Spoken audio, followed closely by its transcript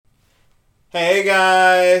Hey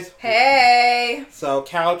guys. Hey. So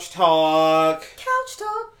couch talk. Couch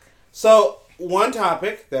talk. So one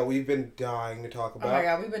topic that we've been dying to talk about. Oh my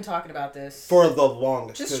god, we've been talking about this for the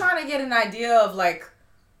longest. Just trying to get an idea of like,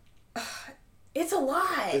 it's a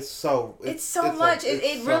lot. It's so much.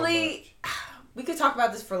 It really. Much. We could talk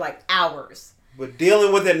about this for like hours. But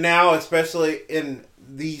dealing with it now, especially in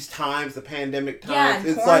these times, the pandemic times,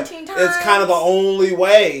 it's quarantine times. It's kind of the only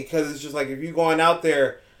way, because it's just like if you're going out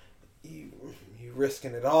there, you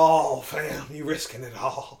risking it all, fam. You risking it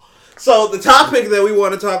all. So the topic that we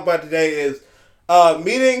want to talk about today is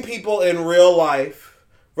meeting people in real life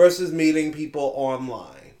versus meeting people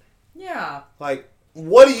online. Yeah. Like,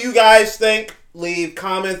 what do you guys think? Leave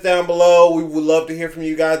comments down below. We would love to hear from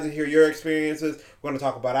you guys and hear your experiences. We're going to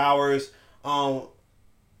talk about ours.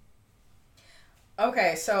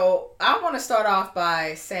 Okay, so I want to start off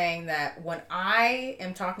by saying that when I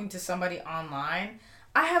am talking to somebody online,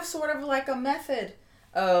 I have sort of like a method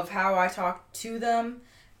of how I talk to them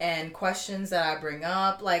and questions that I bring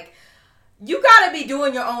up. Like, you gotta be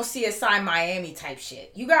doing your own CSI Miami type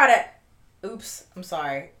shit. You gotta... Oops, I'm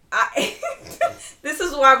sorry. This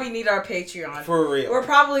is why we need our Patreon. For real. We're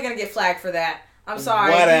probably gonna get flagged for that. I'm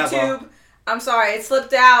sorry, Whatever. YouTube. I'm sorry, it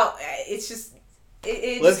slipped out. It's just...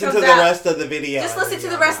 It listen just to the out. Rest of the video. Just listen to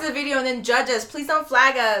the rest of the video and then judge us. Please don't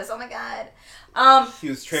flag us. Oh my god. She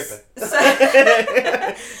was tripping. So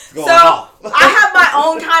I have my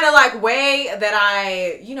own kind of like way that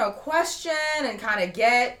I, question and kind of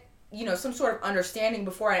get, some sort of understanding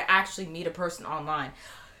before I actually meet a person online.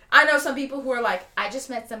 I know some people who are like, I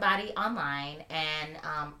just met somebody online and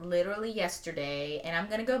literally yesterday, and I'm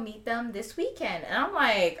gonna go meet them this weekend. And I'm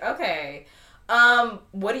like, okay,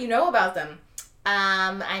 what do you know about them?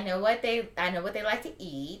 I know what they like to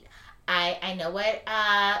eat. I know what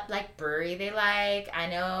like brewery they like. I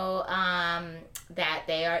know that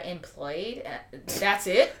they are employed. That's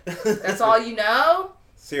it. That's all you know.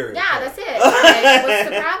 Serious. Yeah, that's it. Like, what's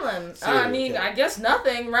the problem? Serious, I guess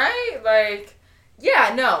nothing, right? Like,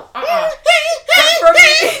 yeah, no. For me,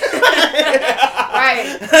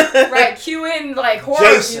 right. Cue in like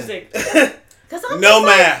horror music. Cause I'm no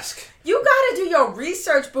mask. You gotta do your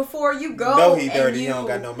research before you go. No, he dirty. He don't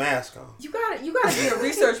got no mask on. You gotta do your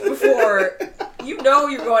research before you know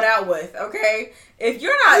who you're going out with. Okay, if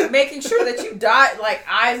you're not making sure that you dot like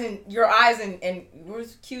your eyes and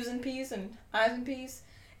where's Q's and P's and I's and P's.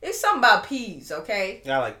 It's something about peas. Okay.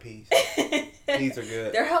 I like peas. Peas are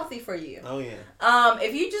good. They're healthy for you. Oh yeah.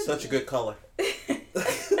 If you just such a good color.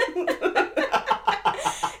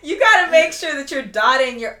 You gotta make sure that you're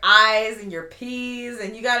dotting your I's and your P's,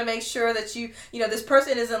 and you gotta make sure that this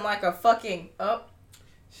person isn't like a fucking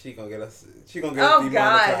She gonna get us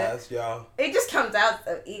demonetized, y'all. It just comes out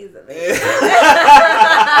so easily.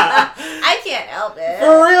 I can't help it.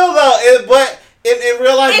 For real though, but in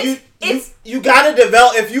real life, you gotta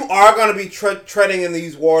develop if you are gonna be treading in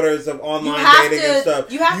these waters of online dating and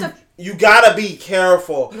stuff. You gotta be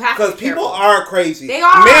careful because people are crazy. They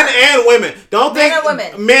are men and women. Don't think men and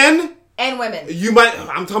women. Men and women. You might.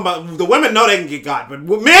 I'm talking about the women. Know they can get got, but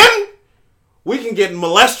men, we can get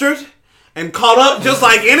molested and caught up just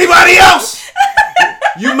like anybody else.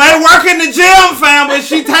 You may work in the gym, fam, but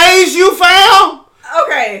she tased you, fam.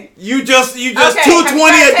 Okay. You just okay. 220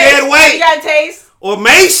 a dead weight. You got a taste or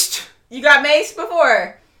maced. You got maced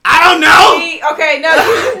before. I don't know. Okay, no,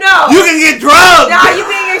 you know. You can get drugged. No, you're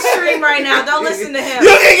being extreme right now. Don't listen to him. You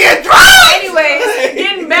can get drugged. Anyways,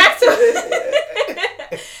 getting back to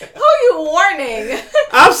who you warning?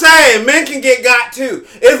 I'm saying men can get got too.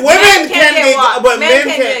 If women can get got, but men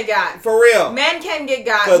can get got. For real. Men can get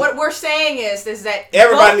got. What we're saying is that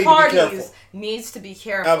everybody both parties needs to be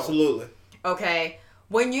careful. Absolutely. Okay.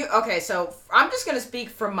 So I'm just gonna speak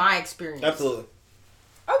from my experience. Absolutely.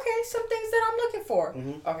 Okay, some things that I'm looking for.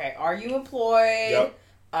 Mm-hmm. Okay, are you employed? Yep.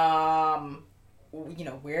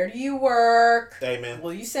 Where do you work? Amen.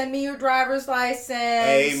 Will you send me your driver's license?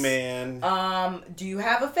 Amen. Do you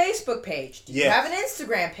have a Facebook page? Do you have an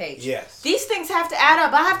Instagram page? Yes. These things have to add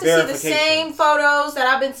up. I have to see the same photos that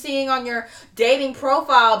I've been seeing on your dating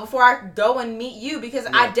profile before I go and meet you, because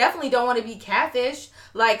I definitely don't want to be catfished.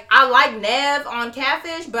 Like, I like Nev on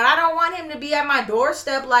Catfish, but I don't want him to be at my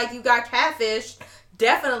doorstep like you got catfished.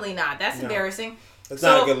 Definitely not. That's embarrassing. That's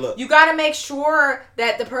not a good look. You got to make sure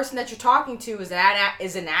that the person that you're talking to is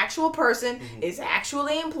an actual person, is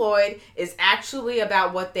actually employed, is actually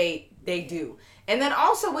about what they do. And then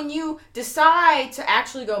also, when you decide to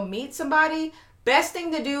actually go meet somebody, best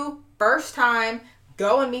thing to do, first time,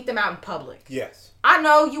 go and meet them out in public. Yes. I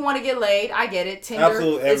know you want to get laid. I get it. Tinder.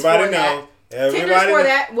 Absolutely. Everybody knows. Tinder's for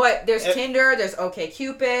that. What? There's Tinder. There's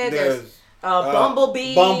OkCupid. There's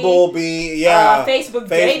Bumblebee, yeah, Facebook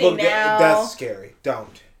dating now. That's scary.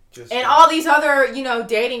 Don't. And all these other,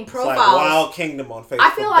 dating profiles. It's like Wild Kingdom on Facebook. I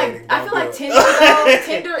feel like Tinder, though,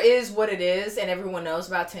 Tinder is what it is, and everyone knows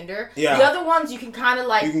about Tinder. Yeah. The other ones you can kind of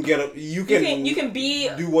like. You can be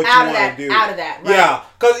do what out you of that. Do. Out of that.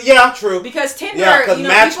 Right? Yeah. True. Because Tinder. Because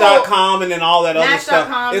Match.com and then all that other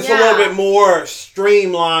stuff. It's a little bit more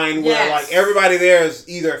streamlined, where like everybody there is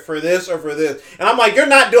either for this or for this, and I'm like, you're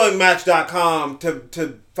not doing Match.com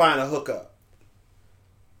to find a hookup.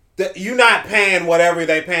 You're not paying whatever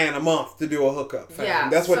they paying a month to do a hookup. Fam. Yeah,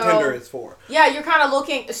 that's what Tinder is for. Yeah, you're kind of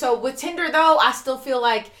looking. So with Tinder, though, I still feel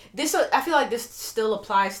like this. I feel like this still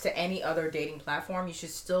applies to any other dating platform. You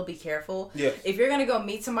should still be careful. Yeah. If you're gonna go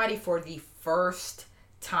meet somebody for the first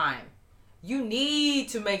time, you need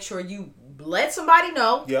to make sure you let somebody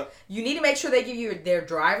know. Yep. You need to make sure they give you their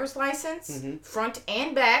driver's license, front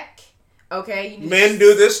and back. Okay. Men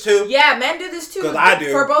do this too. Yeah, men do this too. Because I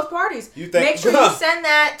do. For both parties. You think, make sure you send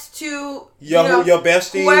that to your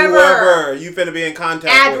bestie, whoever you finna be in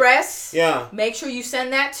contact address. With. Yeah. Make sure you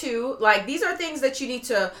send that to. Like, these are things that you need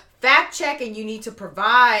to fact check and you need to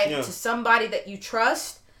provide to somebody that you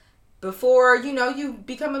trust before, you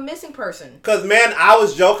become a missing person. Because, man, I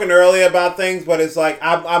was joking earlier about things, but it's like,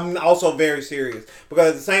 I'm also very serious.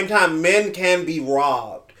 Because at the same time, men can be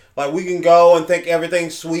robbed. Like, we can go and think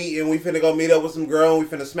everything's sweet and we finna go meet up with some girl and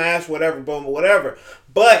we finna smash whatever, boom, whatever.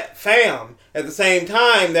 But, fam, at the same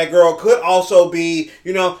time, that girl could also be,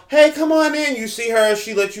 hey, come on in. You see her,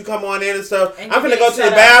 she lets you come on in and stuff. I'm finna go to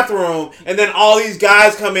the bathroom. And then all these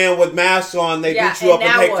guys come in with masks on. They beat you up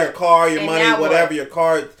and take your car, your money, whatever, your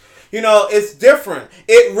card. It's different.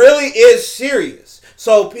 It really is serious.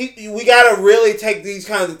 So, we gotta really take these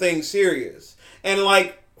kinds of things serious. And,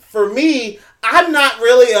 like, for me, I'm not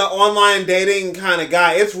really an online dating kind of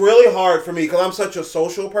guy. It's really hard for me because I'm such a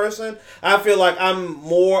social person. I feel like I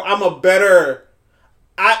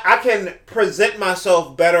can present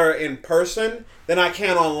myself better in person than I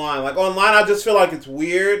can online. Like, online, I just feel like it's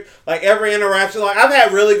weird. Like, every interaction, like, I've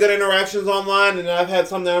had really good interactions online, and I've had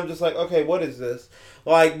some that I'm just like, okay, what is this?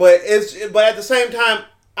 Like, but at the same time,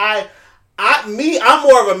 I'm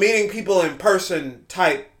more of a meeting people in person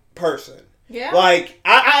type person. Yeah. Like,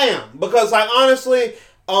 I am. Because, like, honestly,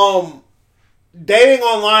 dating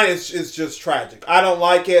online is just tragic. I don't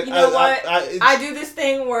like it. You know what? I do this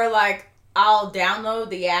thing where, like, I'll download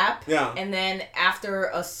the app. Yeah. And then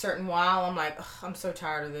after a certain while, I'm like, I'm so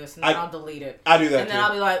tired of this. And then I'll delete it. I do that, and then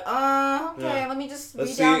I'll be like, okay, let me just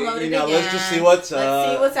re-download it again. Let's just see what's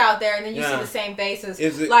Let's see what's out there. And then you see the same faces.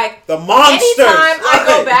 Is it like, the monsters? Anytime I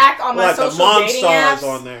go back on my social dating apps,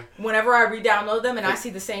 on there. Whenever I re-download them and I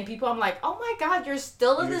see the same people, I'm like, oh my God, you're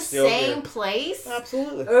still in the same place?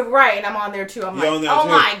 Absolutely. Right. And I'm on there too. I'm like, oh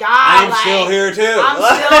my God. I'm still here too. I'm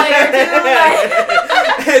still here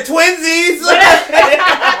too. Twinsies. We're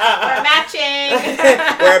matching.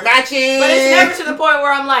 We're matching. But it's never to the point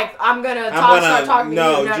where I'm like, I'm gonna start talking to you.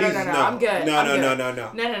 No, I'm good. No.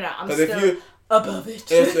 I'm still above it.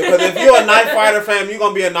 Because if you're a knife fighter, fam, you're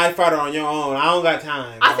gonna be a knife fighter on your own. I don't got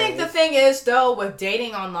time. I think the thing is, though, with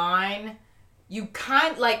dating online, you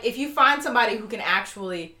if you find somebody who can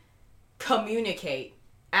actually communicate,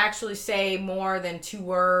 actually say more than 2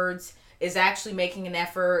 words, is actually making an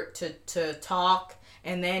effort to talk,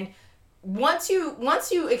 and then once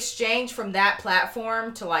you exchange from that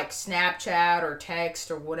platform to like Snapchat or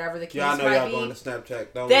text or whatever the case might be. Yeah, I know y'all going to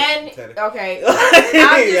Snapchat. Okay.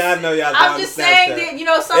 I know y'all going to Snapchat. I'm just saying that,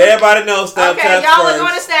 everybody knows Snapchat okay, y'all are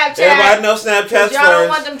going to Snapchat. Everybody knows Snapchat first. Y'all don't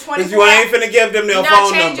want them 24 because you ain't finna give them their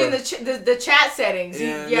phone number. You're not changing the chat settings.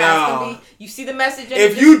 It's gonna be, you see the message and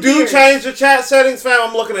if you do change the chat settings, fam,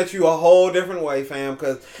 I'm looking at you a whole different way, fam.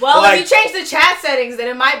 If you change the chat settings, then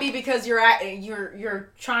it might be because you're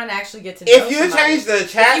trying to actually get to know if you somebody. Change the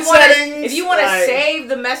chat settings. If you want to save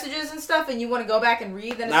the messages and stuff and you want to go back and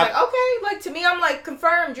read, then it's like, okay, like to me, I'm like,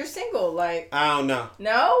 confirmed, you're single. Like, I don't know.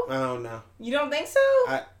 No? I don't know. You don't think so?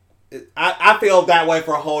 I feel that way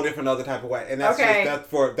for a whole different other type of way. And that's okay.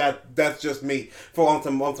 That's just me for on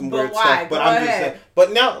some weird why? stuff. But go I'm ahead. just saying.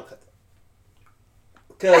 But no.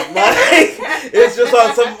 Because it's just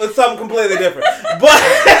on something completely different. But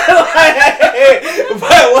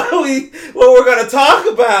what we're gonna talk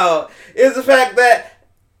about is the fact that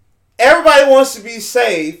everybody wants to be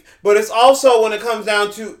safe, but it's also when it comes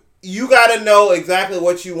down to you got to know exactly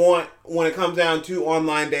what you want when it comes down to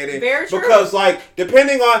online dating. Very true. Because, like,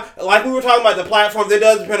 depending on, like we were talking about the platforms, it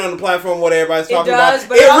does depend on the platform, what everybody's talking about.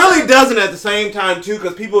 But it really doesn't at the same time, too,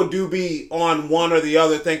 because people do be on one or the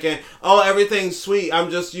other thinking, oh, everything's sweet.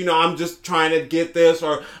 I'm just, I'm just trying to get this,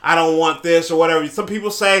 or I don't want this, or whatever. Some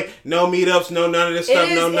people say, no meetups, no none of this stuff,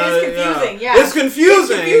 no none of it. It is confusing, yeah. It's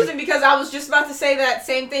confusing. It's confusing because I was just about to say that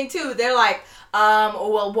same thing, too. They're like,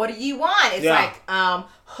 well, what do you want? It's like,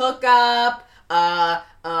 hook up,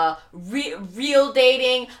 real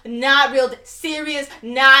dating, not real, serious,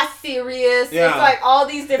 not serious. Yeah. It's like all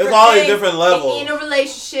these different things. It's all things. these different levels. In a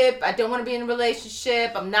relationship, I don't want to be in a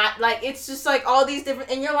relationship. I'm not, like, it's just like all these different,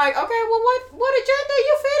 and you're like, okay, well, what agenda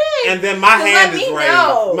you fit in? And then my hand is raised.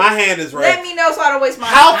 Know. My hand is raised. Let me know so I don't waste my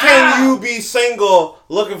time. How can you be single,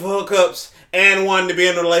 looking for hookups, and wanting to be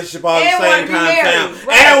in a relationship all at the same time, fam?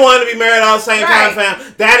 Right. And wanting to be married all at the same time,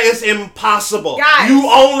 fam? That is impossible. Guys, you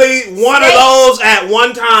only one of those at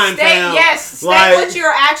one time, fam. Yes, state what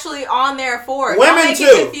you're actually on there for. Women don't make too.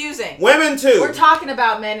 It confusing. Women too. We're talking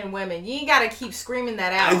about men and women. You ain't gotta keep screaming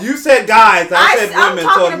that out. And you said guys. I said women.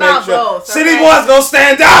 I'm talking so about make sure. both. Okay? City boys gonna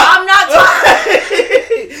stand up. I'm not talking.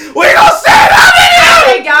 We gonna stand up in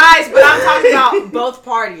here. Hey guys, but I'm talking about both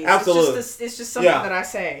parties. Absolutely. It's just something that I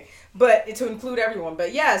say. But to include everyone.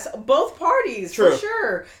 But yes, both parties, for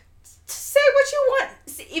sure. Say what you want.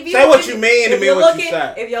 Say what you mean and mean what you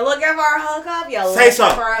say. If you're looking for a hookup, you're say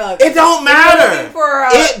looking for a hookup. It don't matter.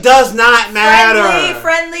 It does not matter.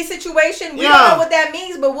 Friendly situation. We don't know what that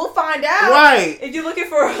means, but we'll find out. Right. If you're looking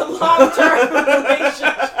for a long-term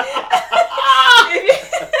relationship.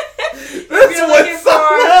 If you're looking for...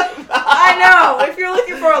 I know. If you're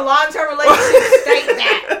looking for a long-term relationship, state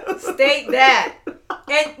that. State that.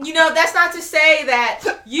 And, that's not to say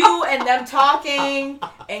that you and them talking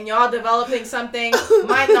and y'all developing something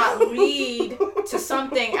might not lead to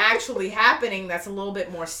something actually happening that's a little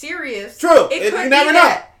bit more serious. True. You never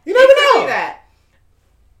know. You never know. That.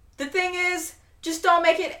 The thing is, just don't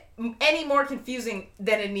make it any more confusing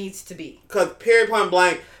than it needs to be. Because period, point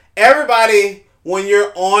blank, everybody... When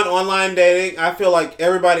you're on online dating, I feel like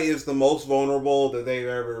everybody is the most vulnerable that they've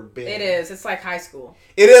ever been. It is. It's like high school.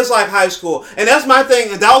 It is like high school. And that's my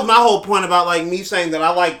thing. That was my whole point about like me saying that I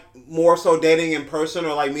like more so dating in person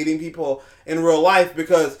or like meeting people in real life.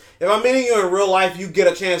 Because if I'm meeting you in real life, you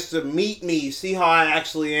get a chance to meet me, see how I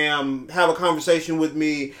actually am, have a conversation with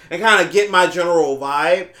me, and kind of get my general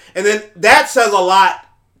vibe. And then that says a lot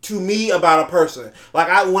to me about a person. Like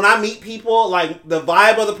when I meet people, like the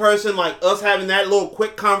vibe of the person, like us having that little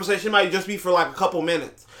quick conversation might just be for like a couple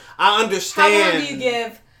minutes. I understand. How long do you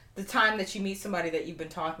give the time that you meet somebody that you've been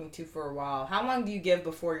talking to for a while? How long do you give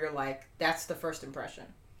before you're like, that's the first impression?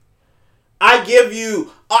 I give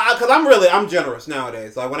you, because I'm generous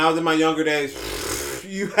nowadays. Like when I was in my younger days,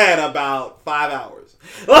 you had about 5 hours.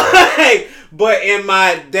 But in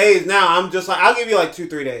my days now, I'm just like, I'll give you like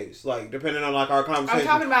 2-3 days, like depending on like our conversation. I'm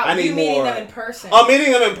talking about you meeting them in person. Oh,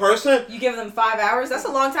 meeting them in person? You give them 5 hours? That's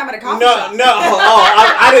a long time at a coffee shop. No.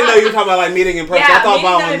 I didn't know you were talking about like meeting in person. Yeah, I thought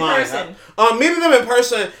about meeting them online. in person. Meeting them in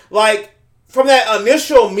person, like from that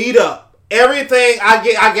initial meetup. Everything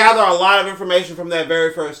I gather a lot of information from that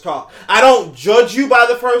very first talk. I don't judge you by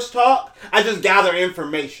the first talk. I just gather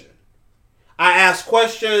information. I ask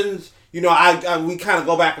questions. We kind of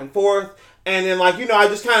go back and forth, and then I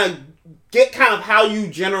just kind of get kind of how you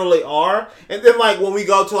generally are, and then when we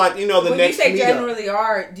go to the when next. When you say meetup, generally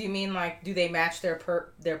are, do you mean do they match their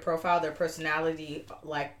profile, their personality,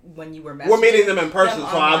 like when you were messaging? We're meeting them in person, so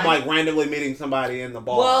I'm randomly meeting somebody in the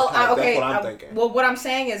bar. Well, okay, that's what I'm thinking. Well, what I'm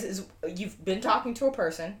saying is you've been talking to a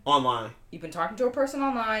person online. You've been talking to a person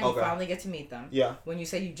online. Okay. You finally get to meet them. Yeah. When you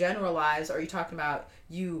say you generalize, are you talking about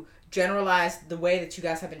you generalize the way that you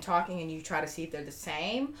guys have been talking and you try to see if they're the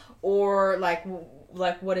same, or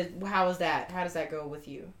how is that? How does that go with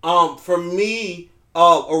you? For me,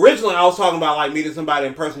 originally I was talking about meeting somebody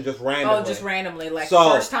in person just randomly. Oh, just randomly,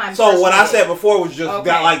 first time. So what I said before was just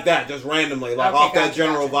got like that, just randomly, off that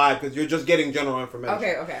general vibe, because you're just getting general information.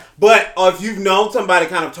 Okay. But if you've known somebody,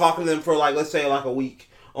 kind of talking to them for let's say a week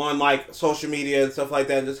on social media and stuff like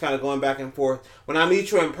that, and just kind of going back and forth. When I meet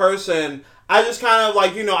you in person, I just kind of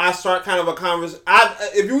I start kind of a conversation.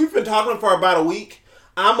 If you've been talking for about a week,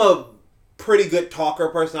 I'm a pretty good talker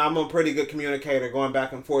person. I'm a pretty good communicator going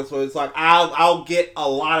back and forth. So it's like I'll get a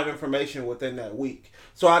lot of information within that week.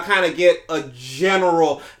 So I kind of get a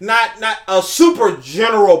general, not a super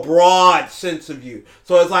general, broad sense of you.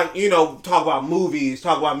 So it's like, talk about movies,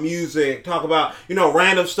 talk about music, talk about,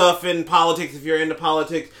 random stuff in politics if you're into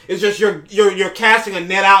politics. It's just you're casting a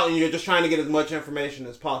net out and you're just trying to get as much information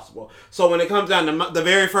as possible. So when it comes down to the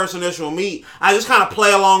very first initial meet, I just kind of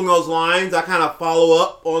play along those lines. I kind of follow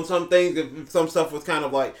up on some things. If some stuff was kind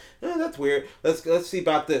of like, that's weird. Let's see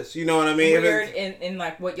about this. You know what I mean? Weird in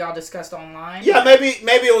like what y'all discussed online. Yeah, maybe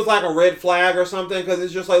it was like a red flag or something, because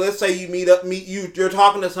it's just like, let's say you you're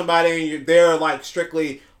talking to somebody and they're like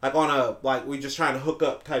strictly like on a like we just trying to hook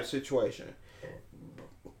up type situation.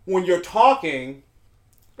 When you're talking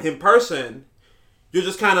in person, you're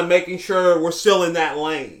just kind of making sure we're still in that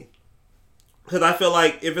lane. Because I feel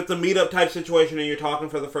like if it's a meetup type situation and you're talking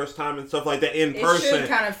for the first time and stuff like that in person, it should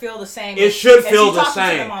kind of feel the same. It should feel the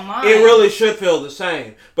same. It really should feel the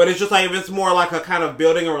same. But it's just like if it's more like a kind of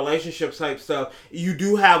building a relationship type stuff, you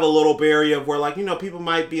do have a little barrier of where like, people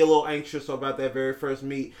might be a little anxious about that very first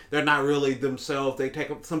meet. They're not really themselves.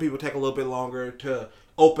 Some people take a little bit longer to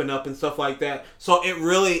open up and stuff like that. So it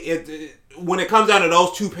really when it comes down to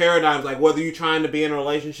those two paradigms, like whether you're trying to be in a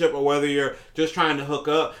relationship or whether you're just trying to hook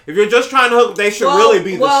up, if you're just trying to hook up, they should really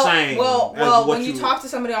be the same. Well, when you talk to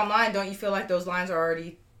somebody online, don't you feel like those lines are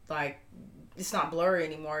already like, it's not blurry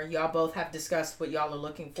anymore? Y'all both have discussed what y'all are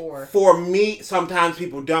looking for. For me, sometimes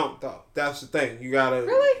people don't, though. That's the thing. You gotta...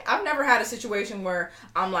 Really? I've never had a situation where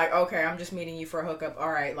I'm like, okay, I'm just meeting you for a hookup.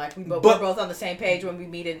 All right. Like, we're both on the same page when we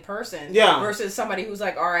meet in person. Yeah. Versus somebody who's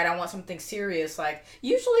like, all right, I want something serious. Like,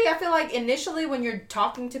 usually I feel like initially when you're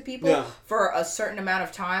talking to people for a certain amount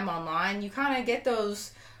of time online, you kind of get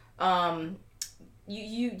those...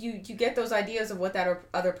 You get those ideas of what that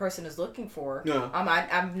other person is looking for. Yeah.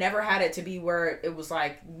 I've never had it to be where it was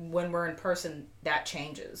like when we're in person that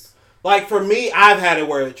changes. Like for me, I've had it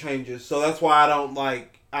where it changes, so that's why I don't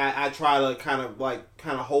like. I try to kind of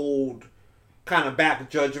hold back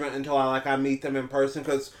judgment until I meet them in person,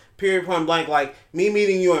 because period point blank, like me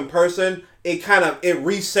meeting you in person, it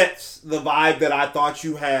resets the vibe that I thought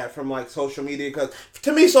you had from like social media, because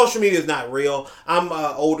to me social media is not real. I'm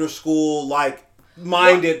older school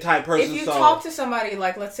minded type person. If you talk to somebody,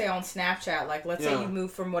 like let's say on Snapchat, like let's say you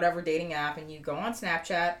move from whatever dating app and you go on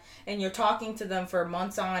Snapchat and you're talking to them for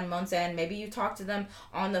months on, months end, maybe you talk to them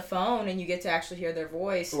on the phone and you get to actually hear their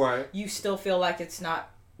voice. Right. You still feel like it's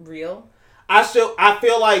not real? I feel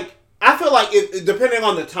like it, depending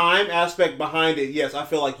on the time aspect behind it, yes, I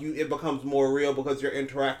feel like it becomes more real because you're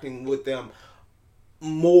interacting with them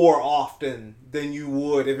more often than you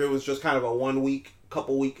would if it was just kind of a 1 week,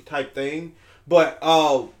 couple week type thing. But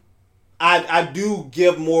I do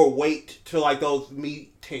give more weight to like those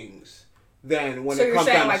meetings than when it comes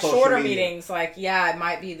down to social media. So you're saying like shorter meetings, like it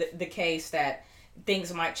might be the case that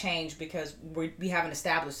things might change because we haven't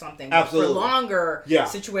established something. Absolutely. For longer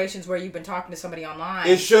situations where you've been talking to somebody online,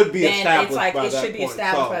 it should be established. It's like by it that should be point.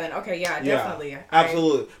 established by then. Okay, definitely.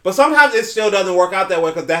 Absolutely. But sometimes it still doesn't work out that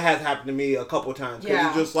way, because that has happened to me a couple times. Because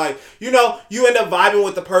it's just like, you end up vibing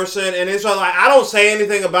with the person and it's just like, I don't say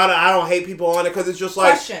anything about it. I don't hate people on it, because it's just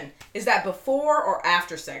like... Question. Is that before or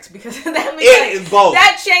after sex? Because that means both.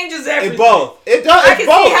 That changes everything. It both. It does. It's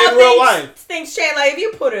both in real life. Things change. Like if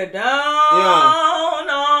you put it down,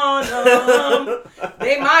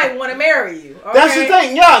 they might want to marry you. Okay? That's the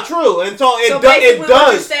thing. Yeah, true. And so it does.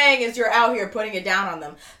 What you're saying is you're out here putting it down on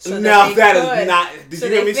them. So no, that is not. Did you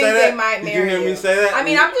hear me say that? They might marry Did you hear me say that? I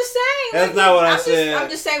mean, I'm just saying. That's not what I said. I'm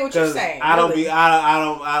just saying what you're saying. I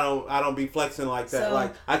don't be flexing like that. So,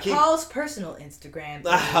 like I keep Paul's personal Instagram.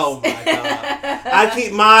 Oh my god.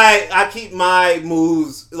 I keep my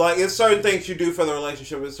moves, like it's certain things you do for the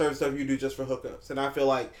relationship and certain stuff you do just for hookups, and I feel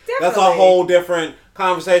like that's a whole different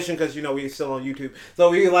conversation, because we're still on YouTube,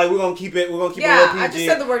 so we're gonna keep it a little PG. I just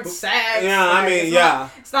said the word sex. Yeah, like, I mean,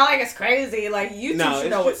 it's not like it's crazy. Like YouTube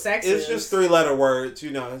should know what sex is. It's just 3-letter words,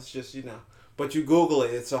 it's just but you Google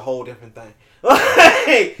it, it's a whole different thing.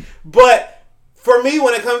 But for me,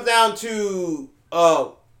 when it comes down to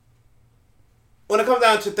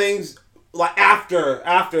things like after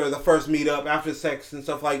the first meetup, after sex and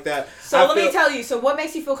stuff like that. So let me tell you. So what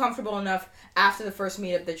makes you feel comfortable enough after the first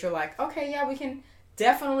meetup that you're like, okay, we can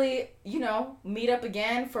definitely, meet up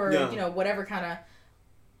again for whatever kind of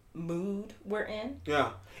mood we're in.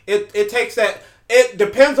 Yeah, it takes that. It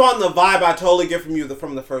depends on the vibe I totally get from you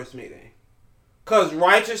from the first meeting. Because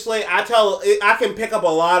righteously, I can pick up a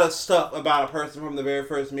lot of stuff about a person from the very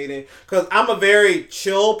first meeting. Because I'm a very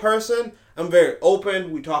chill person. I'm very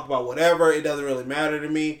open. We talk about whatever. It doesn't really matter to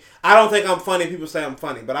me. I don't think I'm funny. People say I'm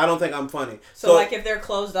funny, but I don't think I'm funny. So like if they're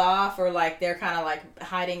closed off or like they're kind of like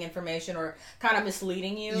hiding information or kind of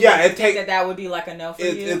misleading you. Yeah, like, that would be like a no for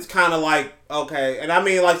you. It's kind of like, okay. And I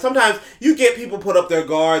mean, like sometimes you get people put up their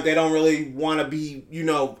guard. They don't really want to be,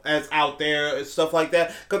 as out there and stuff like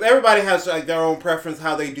that. Because everybody has like their own preference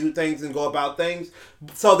how they do things and go about things.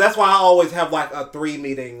 So that's why I always have like a 3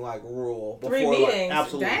 meeting like rule. Before, 3 meetings? Like,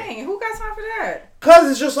 absolutely. Dang, who got time for that? Cause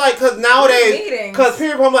it's just like, cause nowadays, cause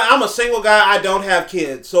people, I'm a single guy. I don't have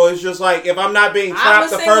kids, so it's just like if I'm not being trapped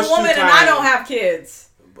the first 2 times. I'm a single woman and I don't have kids.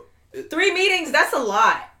 3 meetings, that's a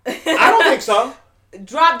lot. I don't think so.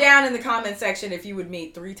 Drop down in the comment section if you would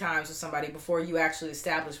meet 3 times with somebody before you actually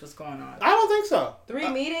establish what's going on. I don't think so. 3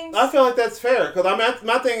 meetings? I feel like that's fair. Because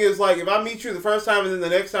my thing is like, if I meet you the first time and then the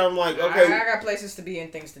next time I'm like, okay. I got places to be and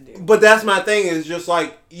things to do. But that's my thing is just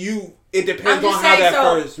like, it depends on how that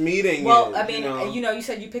first meeting is. Well, I mean, you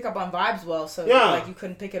said you pick up on vibes well, so like you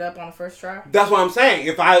couldn't pick it up on the first try? That's what I'm saying.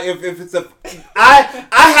 If it's I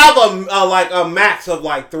have a max of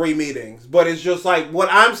like 3 meetings. But it's just like, what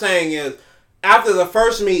I'm saying is, after the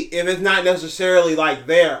first meet, if it's not necessarily like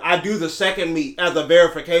there, I do the second meet as a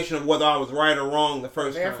verification of whether I was right or wrong the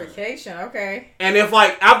first time. Verification, okay. And if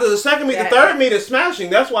like after the second meet, the third meet is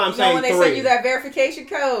smashing, that's why I'm saying 3. When they send you that verification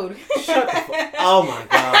code. Shut the fuck. Oh my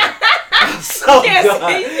god. I'm so done.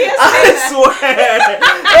 I swear.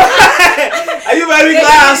 You better be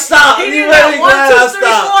glad I stopped. You better be glad I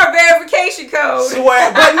stopped. 1, 2, 3, 4 verification code.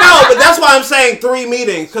 Swear. But that's why I'm saying 3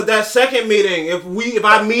 meetings. Because that second meeting, if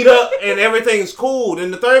I meet up and everything's cool,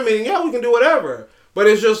 then the third meeting, yeah, we can do whatever. But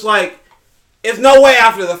it's just like, it's no way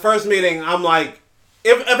after the first meeting, I'm like,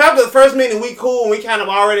 if after the first meeting we cool and we kind of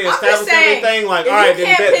already established everything, like, all right, then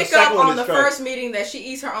you can't the pick up on the straight. First meeting that she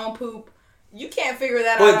eats her own poop. You can't figure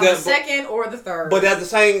that out on the second or the third. But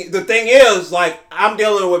the thing is, like, I'm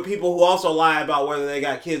dealing with people who also lie about whether they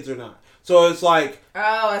got kids or not. So it's like...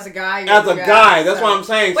 Oh, as a guy. That's what I'm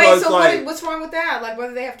saying. Wait, so like, what's wrong with that? Like,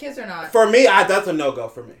 whether they have kids or not? For me, that's a no-go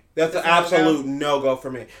for me. That's an absolute no-go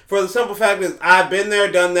for me. For the simple fact is, I've been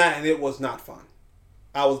there, done that, and it was not fun.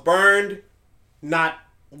 I was burned, not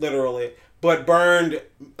literally, but burned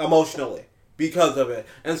emotionally. Because of it.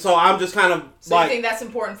 And so I'm just kind of So you think that's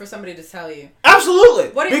important for somebody to tell you? Absolutely.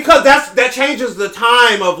 Because that changes the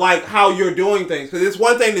time of like how you're doing things. Because it's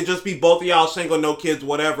one thing to just be both of y'all single, no kids,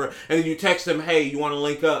 whatever. And then you text them, hey, you want to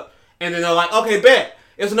link up? And then they're like, okay, bet.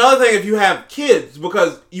 It's another thing if you have kids.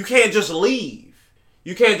 Because you can't just leave.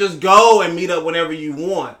 You can't just go and meet up whenever you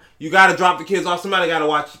want. You got to drop the kids off. Somebody got to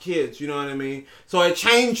watch the kids. You know what I mean? So it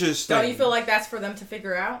changes things. Don't you feel like that's for them to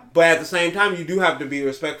figure out? But at the same time, you do have to be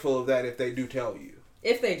respectful of that if they do tell you.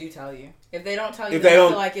 If they do tell you. If they don't tell you, then I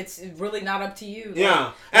feel like it's really not up to you. Yeah.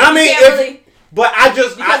 Like, and I mean,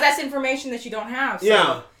 because that's information that you don't have. So,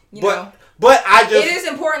 yeah. But it is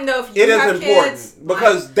important though if you have kids.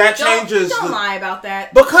 Because like, that changes. Don't lie about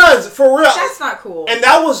that. Because for real, that's not cool. And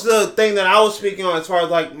that was the thing that I was speaking on as far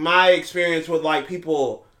as like my experience with like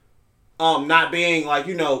people not being like,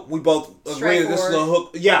 we both agree that this is a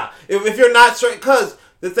hook. Yeah. If you're not straight, because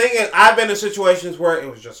the thing is, I've been in situations where it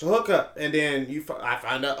was just a hookup, and then I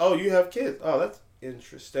find out, oh, you have kids. Oh, that's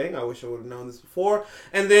interesting. I wish I would have known this before.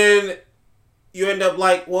 And then you end up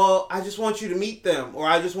like, well, I just want you to meet them, or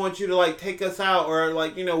I just want you to like take us out, or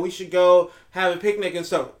like we should go have a picnic and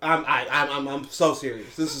stuff. I'm so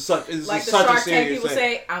serious. This is such a serious thing. Like the Shark Tank people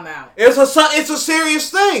say, I'm out. It's a serious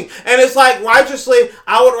thing, and it's like righteously,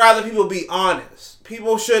 I would rather people be honest.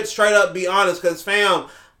 People should straight up be honest, because fam,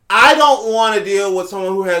 I don't want to deal with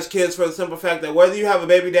someone who has kids for the simple fact that whether you have a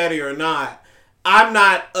baby daddy or not, I'm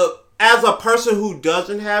not as a person who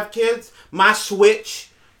doesn't have kids, my switch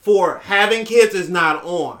for having kids is not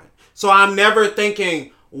on. So I'm never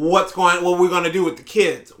thinking what we're going to do with the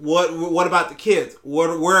kids. What about the kids? Where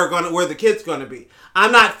the kids going to be?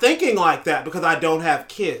 I'm not thinking like that because I don't have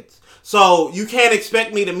kids. So you can't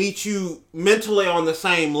expect me to meet you mentally on the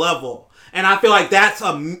same level. And I feel like that's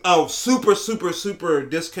a super, super, super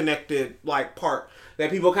disconnected like part that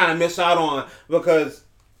people kind of miss out on, because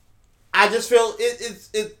I just feel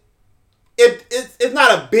it's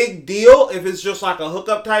not a big deal if it's just like a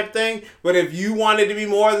hookup type thing. But if you want it to be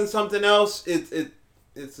more than something else, it's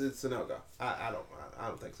a no-go. I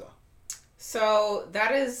don't think so. So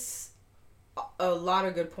that is a lot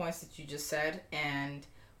of good points that you just said, and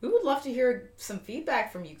we would love to hear some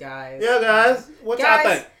feedback from you guys. Yeah, guys. What y'all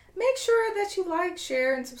think? Make sure that you like,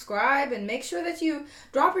 share, and subscribe, and make sure that you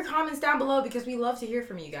drop your comments down below, because we love to hear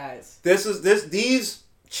from you guys. These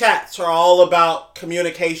chats are all about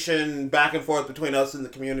communication back and forth between us and the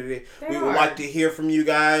community. We would like to hear from you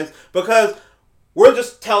guys, because we're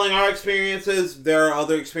just telling our experiences. There are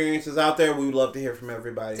other experiences out there. We would love to hear from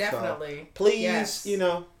everybody. Definitely. So please,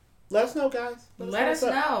 let us know, guys. Let us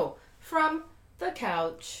know. From the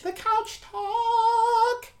couch. The couch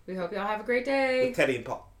talk. We hope y'all have a great day. With Teddy and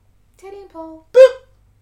Paul. Teddy and Paul.